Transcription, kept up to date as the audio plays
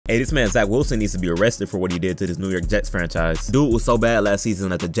Hey, this man Zach Wilson needs to be arrested for what he did to this New York Jets franchise. Dude was so bad last season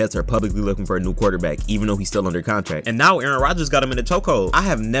that the Jets are publicly looking for a new quarterback, even though he's still under contract. And now Aaron Rodgers got him in a chokehold. I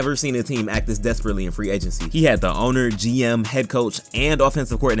have never seen a team act this desperately in free agency. He had the owner, GM, head coach, and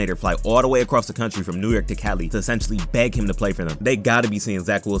offensive coordinator fly all the way across the country from New York to Cali to essentially beg him to play for them. They gotta be seeing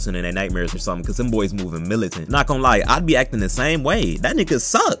Zach Wilson in their nightmares or something, because them boys moving militant. Not gonna lie, I'd be acting the same way. That nigga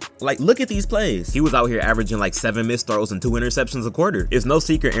suck. Like, look at these plays. He was out here averaging like 7 missed throws and 2 interceptions a quarter. It's no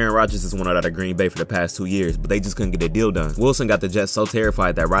secret Aaron Rodgers is wanted out of Green Bay for the past 2 years, but they just couldn't get a deal done. Wilson got the Jets so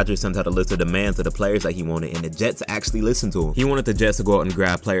terrified that Rodgers sent out a list of demands of the players that he wanted, and the Jets actually listened to him. He wanted the Jets to go out and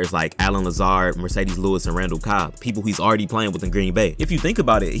grab players like Allen Lazard, Mercedes Lewis, and Randall Cobb, people he's already playing with in Green Bay. If you think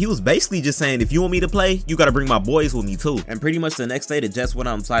about it, he was basically just saying, if you want me to play, you gotta bring my boys with me too. And pretty much the next day, the Jets went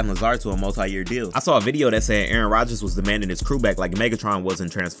out and signed Lazard to a multi-year deal. I saw a video that said Aaron Rodgers was demanding his crew back like Megatron was in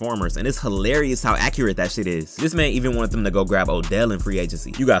Transformers, and it's hilarious how accurate that shit is. This man even wanted them to go grab Odell in free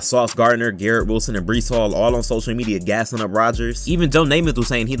agency. You got Sauce Gardner, Garrett Wilson, and Breece Hall all on social media gassing up Rodgers. Even Joe Namath was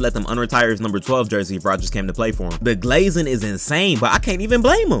saying he'd let them unretire his number 12 jersey if Rodgers came to play for him. The glazing is insane, but I can't even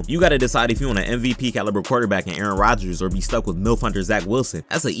blame him. You gotta decide if you want an MVP caliber quarterback in Aaron Rodgers or be stuck with MILF hunter Zach Wilson.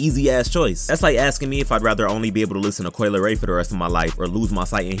 That's an easy ass choice. That's like asking me if I'd rather only be able to listen to Coyle Ray for the rest of my life or lose my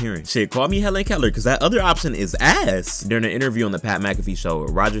sight and hearing. Shit, call me Helen Keller, because that other option is ass. During an interview on the Pat McAfee show,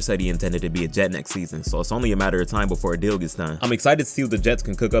 Rodgers said he intended to be a Jet next season, so it's only a matter of time before a deal gets done. I'm excited to see what the Jets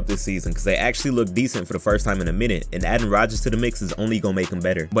can cook up this season, because they actually look decent for the first time in a minute, and adding Rodgers to the mix is only gonna make him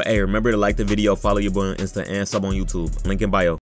better. But hey, remember to like the video, follow your boy on Insta, and sub on YouTube. Link in bio.